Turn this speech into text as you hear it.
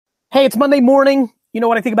Hey, it's Monday morning. You know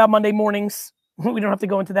what I think about Monday mornings? We don't have to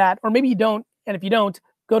go into that. Or maybe you don't. And if you don't,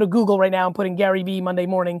 go to Google right now and put in GaryVee Monday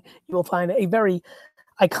morning. You will find a very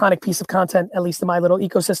iconic piece of content, at least in my little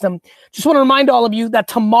ecosystem. Just want to remind all of you that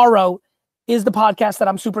tomorrow is the podcast that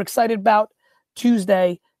I'm super excited about.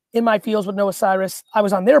 Tuesday, In My Fields with Noah Cyrus. I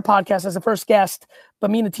was on their podcast as the first guest, but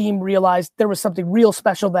me and the team realized there was something real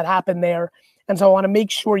special that happened there. And so I want to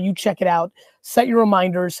make sure you check it out. Set your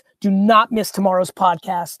reminders. Do not miss tomorrow's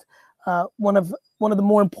podcast. One of the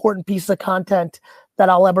more important pieces of content that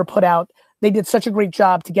I'll ever put out. They did such a great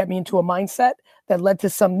job to get me into a mindset that led to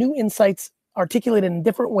some new insights articulated in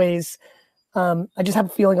different ways. I just have a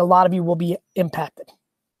feeling a lot of you will be impacted.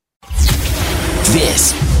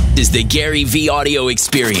 This is the GaryVee audio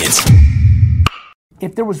experience.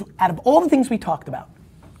 If there was, out of all the things we talked about,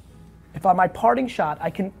 if on my parting shot I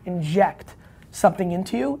can inject something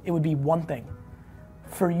into you, it would be one thing.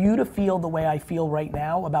 For you to feel the way I feel right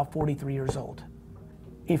now about 43 years old.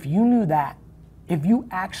 If you knew that, if you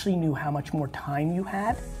actually knew how much more time you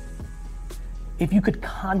had, if you could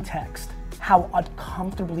context how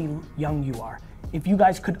uncomfortably young you are, if you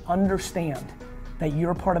guys could understand that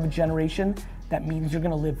you're part of a generation that means you're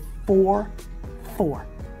gonna live four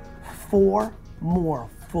more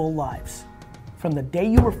full lives. From the day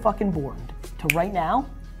you were fucking born to right now,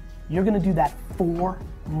 you're gonna do that 4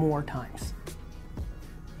 more times.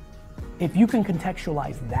 If you can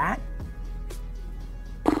contextualize that,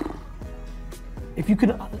 if you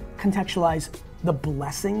could contextualize the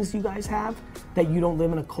blessings you guys have, that you don't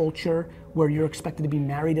live in a culture where you're expected to be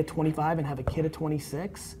married at 25 and have a kid at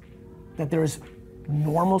 26, that there's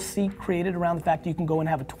normalcy created around the fact that you can go and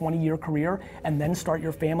have a 20-year career and then start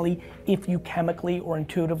your family if you chemically or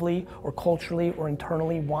intuitively or culturally or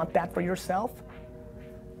internally want that for yourself.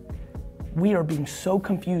 We are being so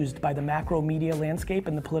confused by the macro media landscape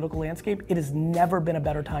and the political landscape. It has never been a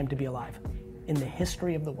better time to be alive in the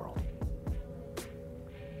history of the world.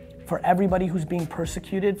 For everybody who's being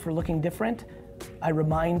persecuted for looking different, I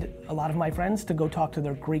remind a lot of my friends to go talk to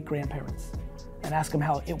their great-grandparents and ask them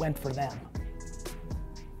how it went for them.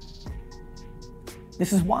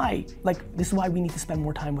 This is why we need to spend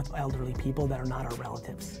more time with elderly people that are not our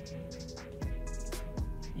relatives.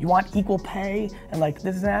 You want equal pay and like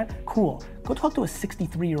this and that? Cool. Go talk to a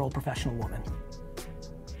 63-year-old professional woman.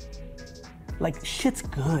 Like, shit's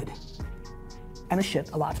good. And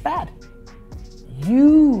a lot's bad.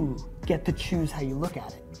 You get to choose how you look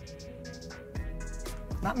at it.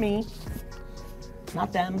 Not me.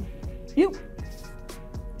 Not them. You.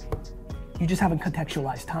 You just haven't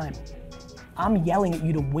contextualized time. I'm yelling at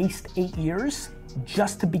you to waste 8 years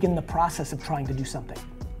just to begin the process of trying to do something.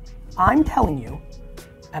 I'm telling you,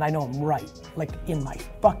 and I know I'm right, like in my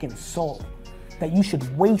fucking soul, that you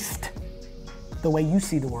should waste the way you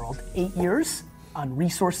see the world 8 years on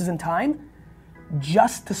resources and time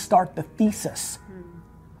just to start the thesis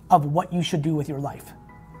of what you should do with your life.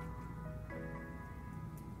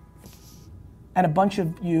 And a bunch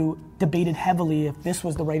of you debated heavily if this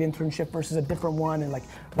was the right internship versus a different one and like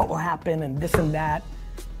what will happen and this and that.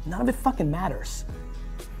 None of it fucking matters.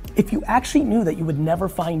 If you actually knew that you would never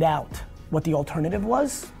find out what the alternative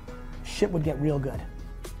was, shit would get real good.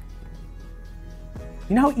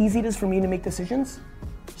 You know how easy it is for me to make decisions?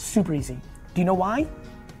 Super easy. Do you know why?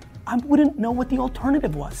 I wouldn't know what the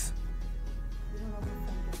alternative was.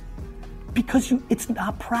 Because it's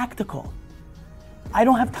not practical. I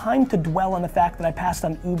don't have time to dwell on the fact that I passed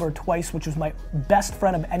on Uber twice, which was my best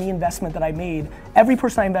friend of any investment that I made. Every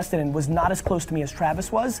person I invested in was not as close to me as Travis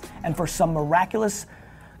was, and for some miraculous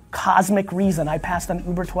cosmic reason, I passed on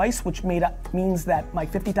Uber twice, which means that my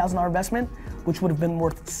 $50,000 investment, which would have been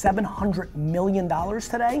worth $700 million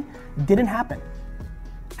today, didn't happen.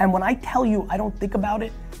 And when I tell you I don't think about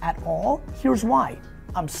it at all, here's why.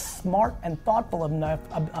 I'm smart and thoughtful enough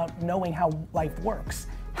of knowing how life works.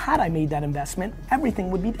 Had I made that investment,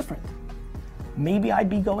 everything would be different. Maybe I'd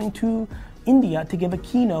be going to India to give a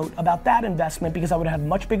keynote about that investment because I would have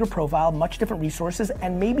much bigger profile, much different resources,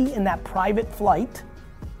 and maybe in that private flight,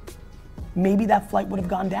 maybe that flight would have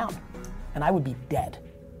gone down and I would be dead.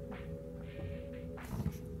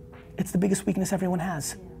 It's the biggest weakness everyone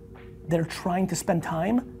has. They're trying to spend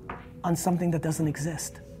time on something that doesn't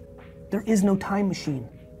exist. There is no time machine.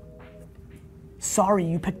 Sorry,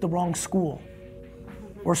 you picked the wrong school,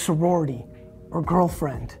 or sorority, or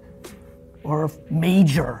girlfriend, or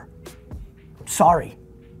major. Sorry.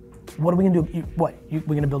 What are we gonna do?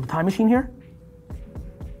 We're gonna build a time machine here?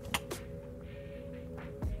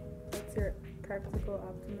 That's your practical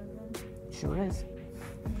optimism? Sure is.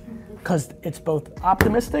 Because it's both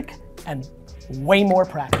optimistic and way more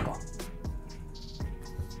practical.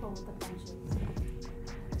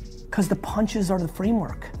 Because the punches are the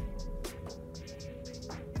framework.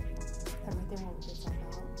 Everything will work itself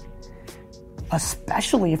out.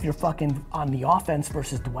 Especially if you're fucking on the offense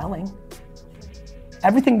versus dwelling.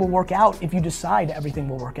 Everything will work out if you decide everything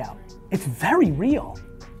will work out. It's very real.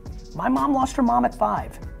 My mom lost her mom at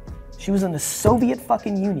 5. She was in the Soviet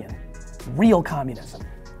fucking Union. Real communism.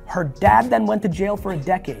 Her dad then went to jail for a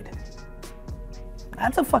decade.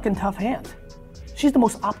 That's a fucking tough hand. She's the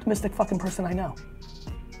most optimistic fucking person I know.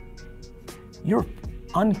 You're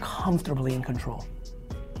uncomfortably in control.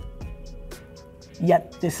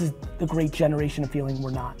 Yet this is the great generation of feeling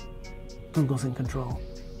we're not. Google's in control.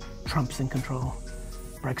 Trump's in control.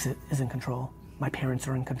 Brexit is in control. My parents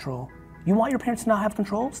are in control. You want your parents to not have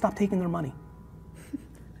control? Stop taking their money.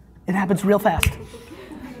 It happens real fast.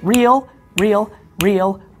 Real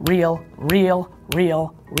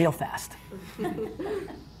fast.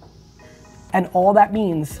 And all that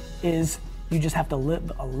means is you just have to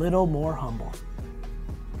live a little more humble.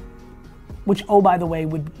 Which, oh, by the way,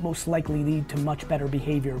 would most likely lead to much better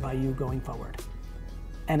behavior by you going forward.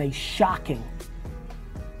 And a shocking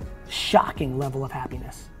level of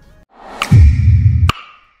happiness.